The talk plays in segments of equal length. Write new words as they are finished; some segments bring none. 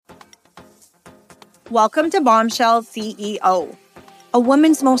Welcome to Bombshell CEO. A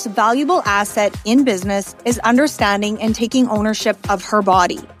woman's most valuable asset in business is understanding and taking ownership of her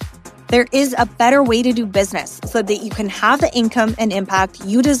body. There is a better way to do business so that you can have the income and impact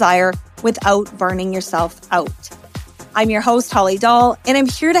you desire without burning yourself out. I'm your host, Holly Dahl, and I'm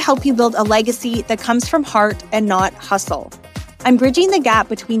here to help you build a legacy that comes from heart and not hustle. I'm bridging the gap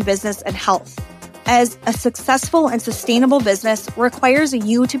between business and health, as a successful and sustainable business requires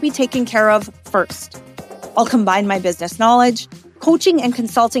you to be taken care of first. I'll combine my business knowledge, coaching and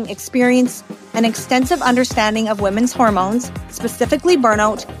consulting experience, and extensive understanding of women's hormones, specifically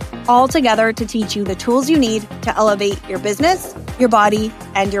burnout, all together to teach you the tools you need to elevate your business, your body,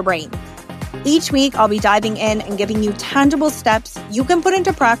 and your brain. Each week, I'll be diving in and giving you tangible steps you can put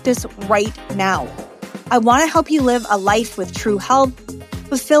into practice right now. I want to help you live a life with true health,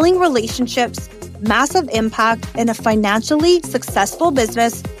 fulfilling relationships, massive impact, and a financially successful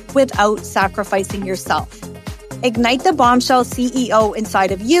business without sacrificing yourself. Ignite the Bombshell CEO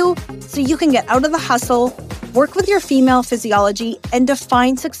inside of you so you can get out of the hustle, work with your female physiology, and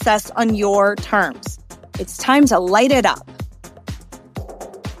define success on your terms. It's time to light it up.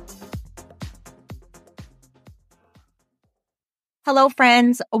 Hello,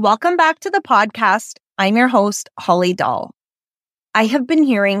 friends. Welcome back to the podcast. I'm your host, Holly Dahl. I have been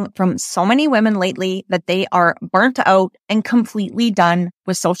hearing from so many women lately that they are burnt out and completely done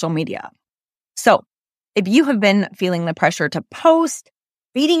with social media. So if you have been feeling the pressure to post,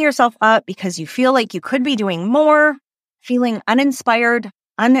 beating yourself up because you feel like you could be doing more, feeling uninspired,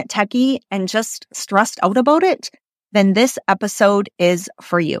 untechy, and just stressed out about it, then this episode is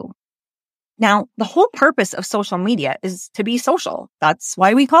for you. Now, the whole purpose of social media is to be social. That's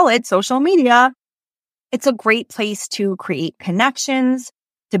why we call it social media. It's a great place to create connections,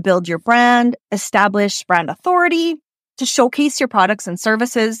 to build your brand, establish brand authority, to showcase your products and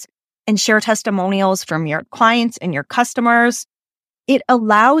services, and share testimonials from your clients and your customers. It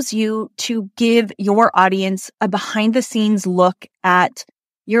allows you to give your audience a behind-the-scenes look at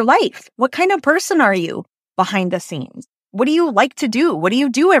your life. What kind of person are you behind the scenes? What do you like to do? What do you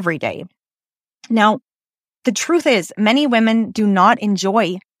do every day? Now, the truth is, many women do not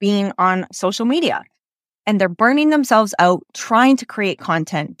enjoy being on social media. And they're burning themselves out, trying to create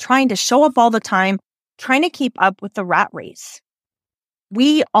content, trying to show up all the time, trying to keep up with the rat race.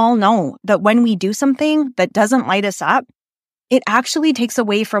 We all know that when we do something that doesn't light us up, it actually takes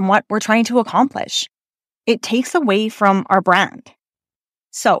away from what we're trying to accomplish. It takes away from our brand.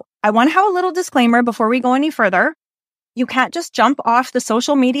 So I want to have a little disclaimer before we go any further. You can't just jump off the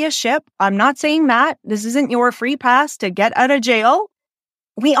social media ship. I'm not saying that. This isn't your free pass to get out of jail.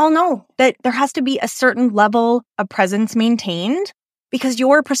 We all know that there has to be a certain level of presence maintained because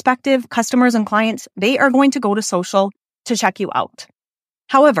your prospective customers and clients, they are going to go to social to check you out.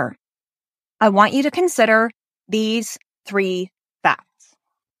 However, I want you to consider these 3 facts.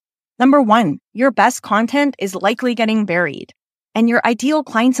 Number 1, your best content is likely getting buried, and your ideal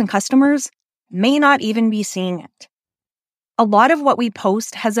clients and customers may not even be seeing it. A lot of what we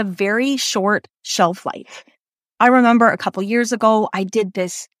post has a very short shelf life. I remember a couple years ago, I did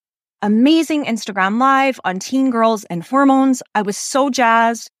this amazing Instagram live on teen girls and hormones. I was so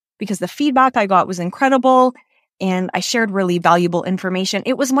jazzed because the feedback I got was incredible and I shared really valuable information.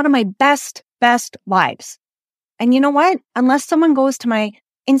 It was one of my best lives. And you know what? Unless someone goes to my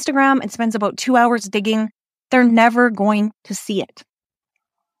Instagram and spends about 2 hours digging, they're never going to see it.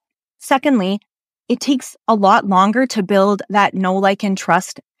 Secondly, it takes a lot longer to build that know, like, and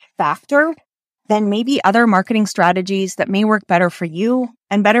trust factor than maybe other marketing strategies that may work better for you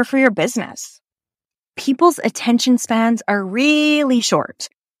and better for your business. People's attention spans are really short,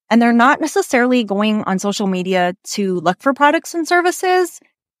 and they're not necessarily going on social media to look for products and services.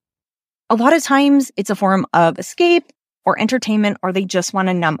 A lot of times it's a form of escape or entertainment, or they just want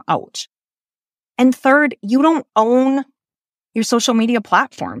to numb out. And third, you don't own your social media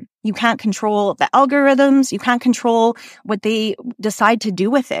platform. You can't control the algorithms. You can't control what they decide to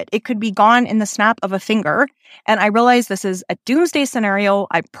do with it. It could be gone in the snap of a finger. And I realize this is a doomsday scenario.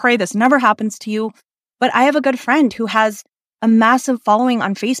 I pray this never happens to you. But I have a good friend who has a massive following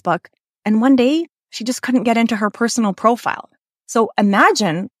on Facebook. And one day she just couldn't get into her personal profile. So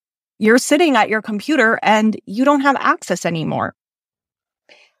imagine you're sitting at your computer and you don't have access anymore.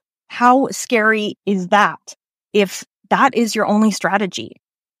 How scary is that if that is your only strategy?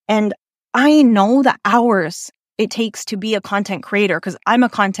 And I know the hours it takes to be a content creator because I'm a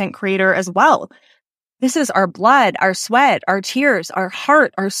content creator as well. This is our blood, our sweat, our tears, our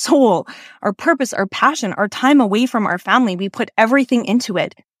heart, our soul, our purpose, our passion, our time away from our family. We put everything into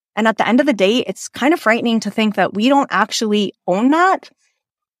it. And at the end of the day, it's kind of frightening to think that we don't actually own that.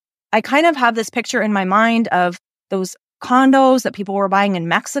 I kind of have this picture in my mind of those condos that people were buying in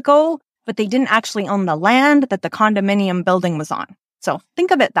Mexico, but they didn't actually own the land that the condominium building was on. So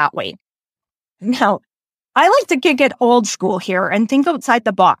think of it that way. Now, I like to kick it old school here and think outside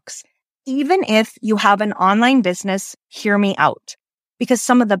the box. Even if you have an online business, hear me out. Because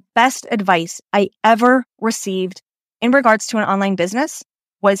some of the best advice I ever received in regards to an online business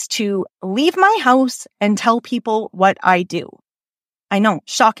was to leave my house and tell people what I do. I know,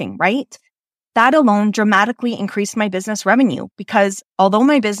 shocking, right? That alone dramatically increased my business revenue because although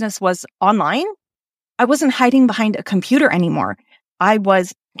my business was online, I wasn't hiding behind a computer anymore. I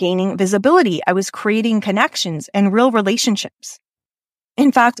was gaining visibility. I was creating connections and real relationships.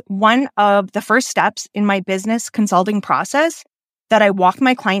 In fact, one of the first steps in my business consulting process that I walk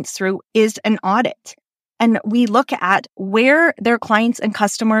my clients through is an audit. And we look at where their clients and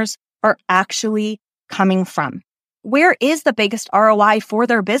customers are actually coming from. Where is the biggest ROI for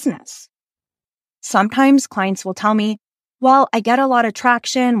their business? Sometimes clients will tell me, well, I get a lot of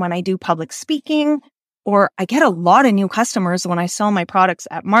traction when I do public speaking, or I get a lot of new customers when I sell my products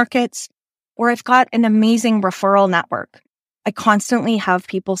at markets, or I've got an amazing referral network. I constantly have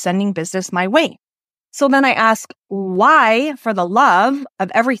people sending business my way. So then I ask, why, for the love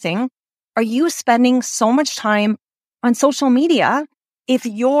of everything, are you spending so much time on social media if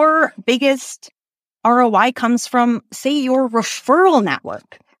your biggest ROI comes from, say, your referral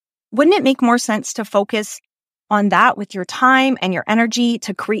network? Wouldn't it make more sense to focus on that with your time and your energy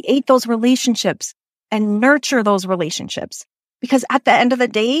to create those relationships and nurture those relationships? Because at the end of the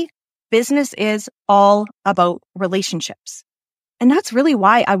day, business is all about relationships. And that's really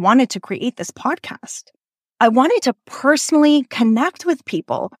why I wanted to create this podcast. I wanted to personally connect with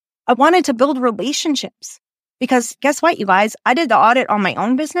people. I wanted to build relationships. Because guess what, you guys? I did the audit on my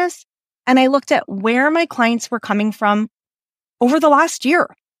own business and I looked at where my clients were coming from over the last year.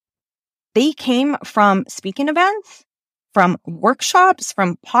 They came from speaking events, from workshops,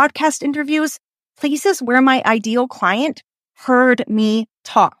 from podcast interviews, places where my ideal client heard me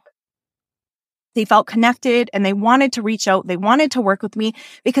talk. They felt connected and they wanted to reach out. They wanted to work with me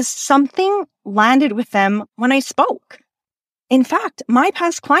because something landed with them when I spoke. In fact, my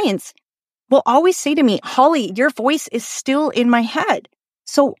past clients will always say to me, Holly, your voice is still in my head.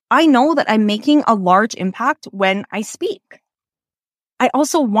 So I know that I'm making a large impact when I speak. I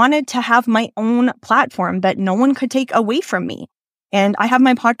also wanted to have my own platform that no one could take away from me. And I have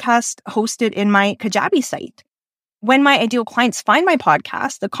my podcast hosted in my Kajabi site. When my ideal clients find my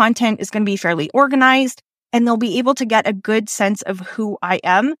podcast, the content is going to be fairly organized and they'll be able to get a good sense of who I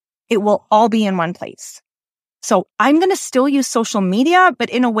am. It will all be in one place. So I'm going to still use social media,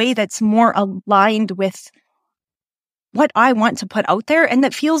 but in a way that's more aligned with what I want to put out there and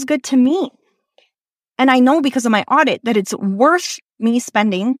that feels good to me. And I know because of my audit that it's worth me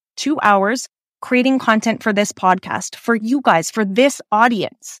spending 2 hours creating content for this podcast, for you guys, for this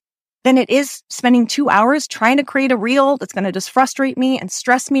audience, than it is spending 2 hours trying to create a reel that's going to just frustrate me and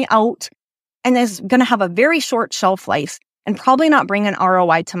stress me out and is going to have a very short shelf life and probably not bring an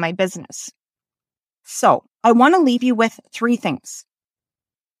ROI to my business. So I want to leave you with 3 things.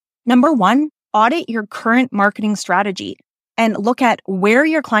 Number 1, audit your current marketing strategy and look at where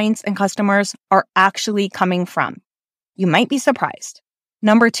your clients and customers are actually coming from. You might be surprised.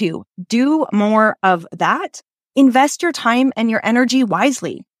 Number 2, do more of that. Invest your time and your energy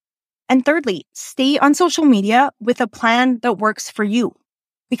wisely. And thirdly, stay on social media with a plan that works for you.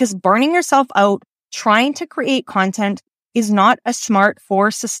 Because burning yourself out trying to create content is not a smart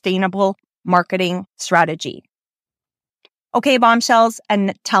or sustainable marketing strategy. Okay, bombshells,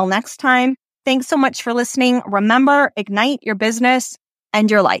 until next time, thanks so much for listening. Remember, ignite your business and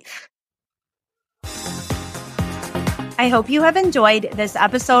your life. I hope you have enjoyed this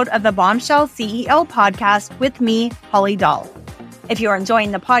episode of the Bombshell CEO podcast with me, Holly Dahl. If you're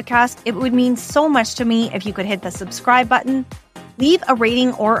enjoying the podcast, it would mean so much to me if you could hit the subscribe button, leave a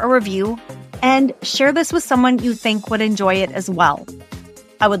rating or a review, and share this with someone you think would enjoy it as well.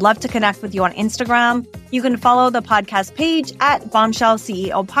 I would love to connect with you on Instagram. You can follow the podcast page at Bombshell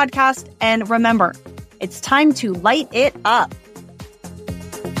CEO Podcast. And remember, it's time to light it up.